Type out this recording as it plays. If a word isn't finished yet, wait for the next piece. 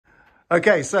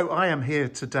Okay, so I am here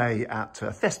today at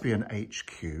Thespian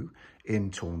HQ in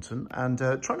Taunton and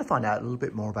trying to find out a little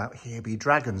bit more about Here Be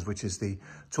Dragons, which is the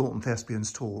Taunton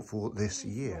Thespians tour for this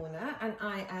year. And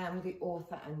I am the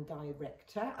author and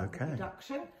director of the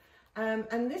production.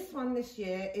 And this one this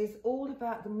year is all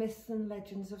about the myths and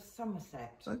legends of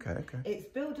Somerset. Okay. It's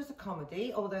billed as a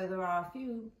comedy, although there are a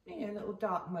few, little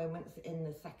dark moments in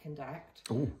the second act.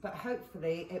 Ooh. But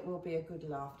hopefully it will be a good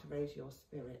laugh to raise your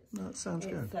spirits. That sounds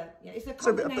good. It's a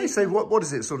so basically, what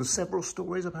is it? Sort of several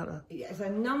stories about her? Yeah, it's a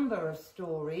number of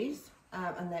stories,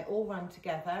 and they're all run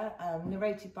together,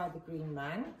 narrated by the Green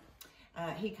Man.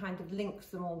 He kind of links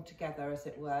them all together, as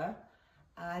it were.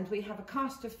 And we have a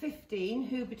cast of 15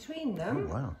 who, between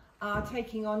them, are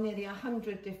taking on nearly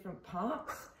 100 different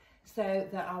parts. So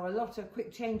there are a lot of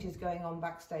quick changes going on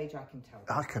backstage, I can tell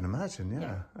you. I can imagine,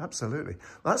 yeah. Absolutely.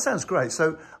 Well, that sounds great.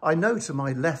 So I know to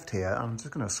my left here, I'm just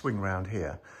going to swing around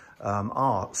here,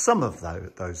 are some of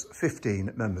those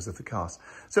 15 members of the cast.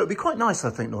 So it'd be quite nice, I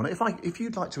think, Lorna, if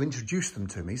you'd like to introduce them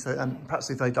to me, and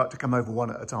perhaps if they'd like to come over one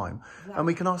at a time, and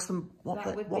we can ask them what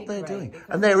they're doing.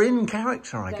 And they're in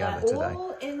character, I gather, today. They're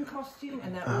all in costume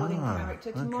and they're all in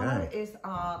character. Tomorrow is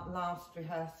our last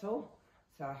rehearsal.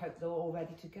 So I hope they're all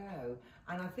ready to go.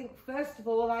 And I think, first of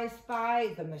all, I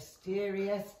spy the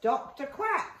mysterious Dr.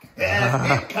 Quack. Yes,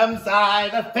 here comes I,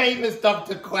 the famous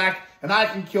Dr. Quack, and I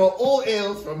can cure all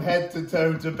ills from head to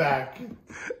toe to back.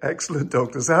 Excellent,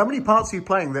 Doctor. So how many parts are you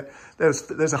playing? There's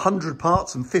 100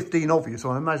 parts and 15 of you,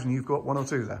 so I imagine you've got one or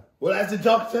two there. Well, as a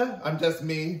doctor, I'm just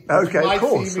me. Okay, you might of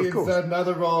course, see me in certain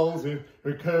other roles,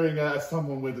 recurring as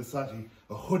someone with a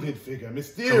hooded figure,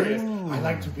 mysterious. I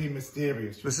like to be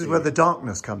mysterious. This is where the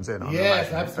darkness comes in.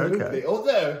 Yes, absolutely. Okay.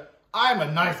 Although I'm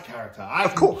a nice character, I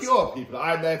can cure people.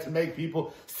 I'm there to make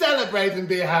people celebrate and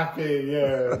be happy.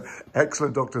 Yes.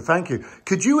 Excellent, Doctor. Thank you.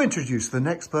 Could you introduce the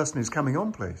next person who's coming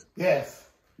on, please? Yes.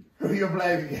 Who are you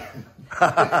playing again?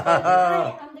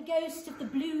 I am the ghost of the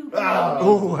blue.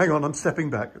 Oh, hang on, I'm stepping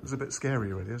back. It was a bit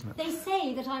scary already, isn't it? They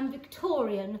say that I'm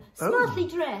Victorian, smartly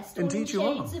dressed, all in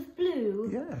shades of blue.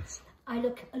 Yes. I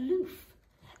look aloof,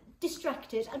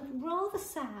 distracted and rather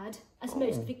sad, as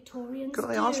most Victorians do.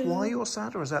 Could I ask why you're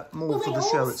sad, or is that more for the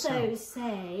show itself? They also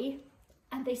say,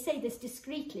 and they say this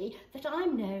discreetly, that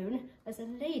I'm known as a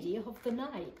lady of the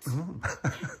night.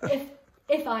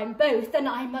 If I'm both, then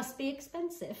I must be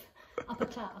expensive, upper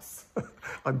class.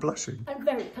 I'm blushing. And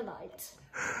very polite.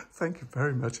 Thank you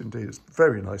very much indeed. It's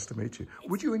very nice to meet you.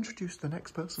 Would you introduce the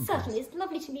next person, Certainly, please? It's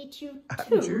lovely to meet you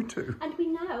too. And you too. And we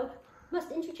now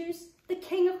must introduce the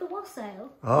King of the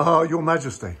Wassail. Ah, Your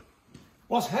Majesty.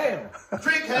 Wassail.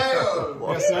 Drink ale.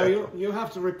 Yes, no, you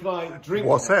have to reply drink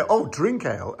Wassail. Oh, drink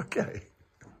ale. Okay.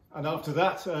 And after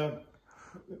that,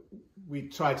 we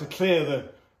try to clear the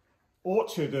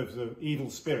orchard of the evil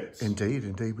spirits.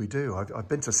 Indeed we do. I've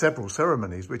been to several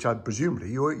ceremonies, which I presumably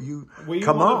you Were you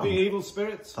command. one of the evil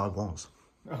spirits? I was.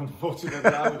 Unfortunately,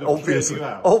 I would have cleared you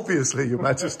out. Obviously, Your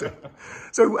Majesty.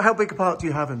 So, how big a part do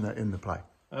you have in the play?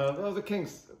 Well, the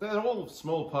kings, they're all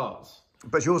small parts.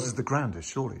 But yours is the grandest,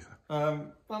 surely, sir.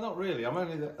 Well, not really. I'm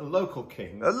only a local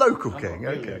king. A local I'm king,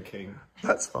 not really okay. A king.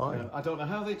 That's fine. I don't know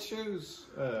how they choose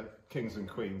kings and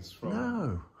queens from.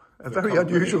 No, a very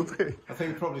unusual thing. I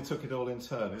think he probably took it all in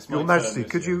turn. It's my Your Majesty, turn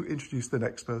could you introduce the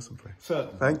next person, please?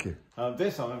 Certainly. Thank you.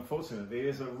 This one, unfortunately,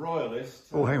 is a royalist.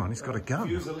 Oh, hang on, he's got a gun.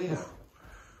 Fusilier.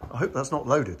 I hope that's not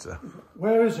loaded, sir.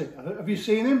 Where is it? Have you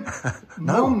seen him?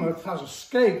 No. Monmouth has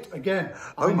escaped again.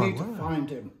 I need to find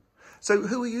him. So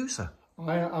who are you, sir?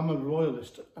 I am a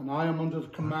royalist and I am under the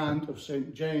command of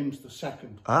St. James II.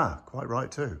 Ah, quite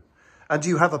right too. And do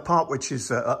you have a part which is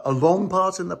a long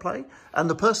part in the play? And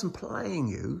the person playing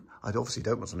you, I obviously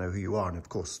don't want to know who you are, and of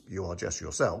course you are just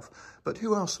yourself, but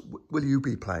who else will you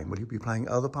be playing? Will you be playing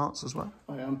other parts as well?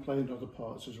 I am playing other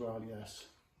parts as well, yes.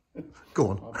 Go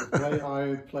on.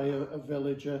 I play a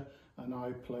villager and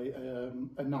I play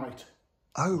a knight.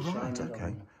 Oh, right,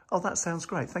 okay. Oh, that sounds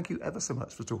great. Thank you ever so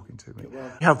much for talking to me.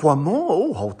 You have one more?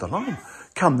 Oh, hold the line.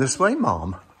 Come this way,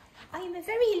 ma'am. I'm a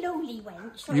very lonely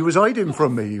wench. You was hiding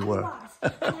from me, you were. I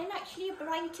was. And I'm actually a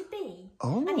bride-to-be.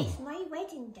 Oh. And it's my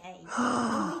wedding day.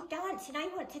 And we dance, and I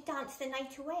want to dance the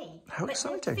night away. How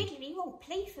exciting. But the fiddler, he won't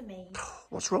play for me.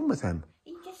 What's wrong with him?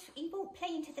 He won't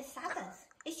play into the Sabbath.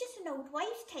 It's just an old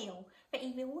wives' tale, but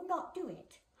he will not do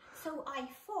it. So I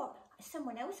thought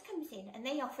someone else comes in and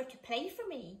they offer to play for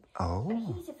me. Oh. But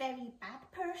he's a very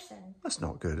bad person. That's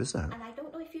not good, is it? And I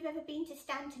don't know if you've ever been to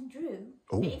Stanton Drew,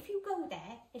 oh. But if you go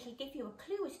there, it'll give you a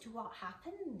clue as to what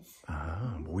happens.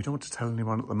 Ah, well, we don't want to tell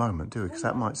anyone at the moment, do we? Because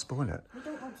that might spoil it. We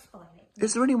don't want to spoil it.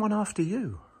 Is there anyone after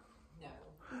you?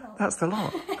 No. That's the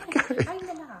lot. Okay. I'm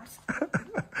the last.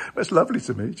 It's lovely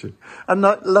to meet you. And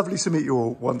lovely to meet you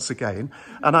all once again.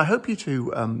 And I hope you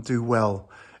two do well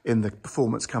in the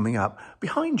performance coming up.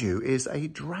 Behind you is a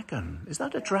dragon. Is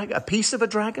that a dragon? A piece of a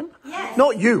dragon? Yes.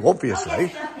 Not you, obviously. Oh,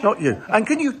 yes, Not you. And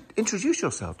can you introduce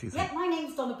yourself, do you think? Yeah, my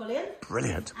name's Donna Bullion.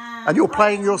 Brilliant. And you're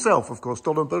playing yourself, of course,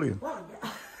 Donna Bullion. Well,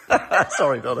 yeah.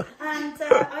 Sorry, Donna. And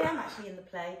I am actually in the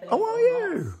play. Oh, are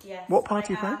you? Yes. What part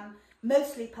do you play?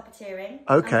 Mostly puppeteering.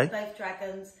 Okay. I'm both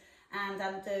dragons, and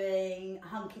I'm doing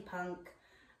Hunky Punk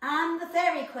and the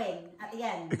Fairy Queen at the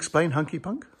end. Explain Hunky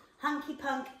Punk. Hunky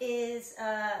Punk is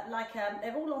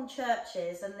they're all on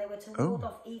churches, and they were to ward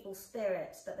off evil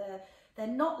spirits, but they're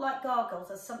not like gargoyles.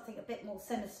 There's something a bit more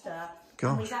sinister. Gosh.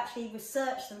 And we've actually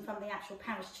researched them from the actual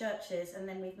parish churches, and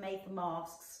then we've made the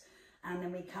masks, and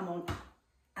then we come on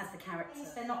as the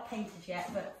characters. They're not painted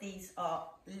yet, but these are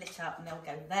lit up and they'll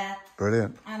go there.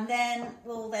 Brilliant. And then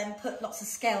we'll then put lots of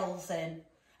scales in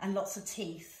and lots of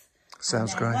teeth.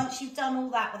 Sounds great. Once you've done all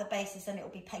that with the basis, then it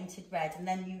will be painted red, and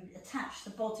then you attach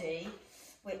the body,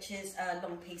 which is a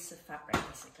long piece of fabric,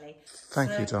 basically.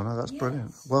 Thank you, Donna. That's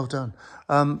brilliant. Well done.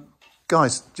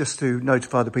 Guys, just to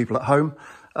notify the people at home,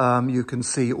 you can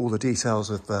see all the details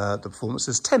of the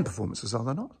performances. 10 performances, are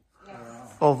there not? Yes.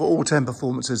 Of all 10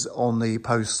 performances on the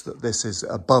post that this is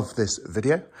above this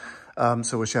video.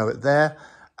 So we'll show it there.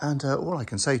 And all I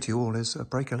can say to you all is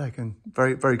break a leg and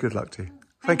very, very good luck to you.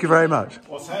 Thank you very much.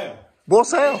 What's ale?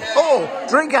 What's ale? Oh,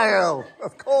 drink ale,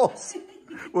 of course.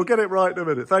 We'll get it right in a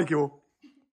minute. Thank you all.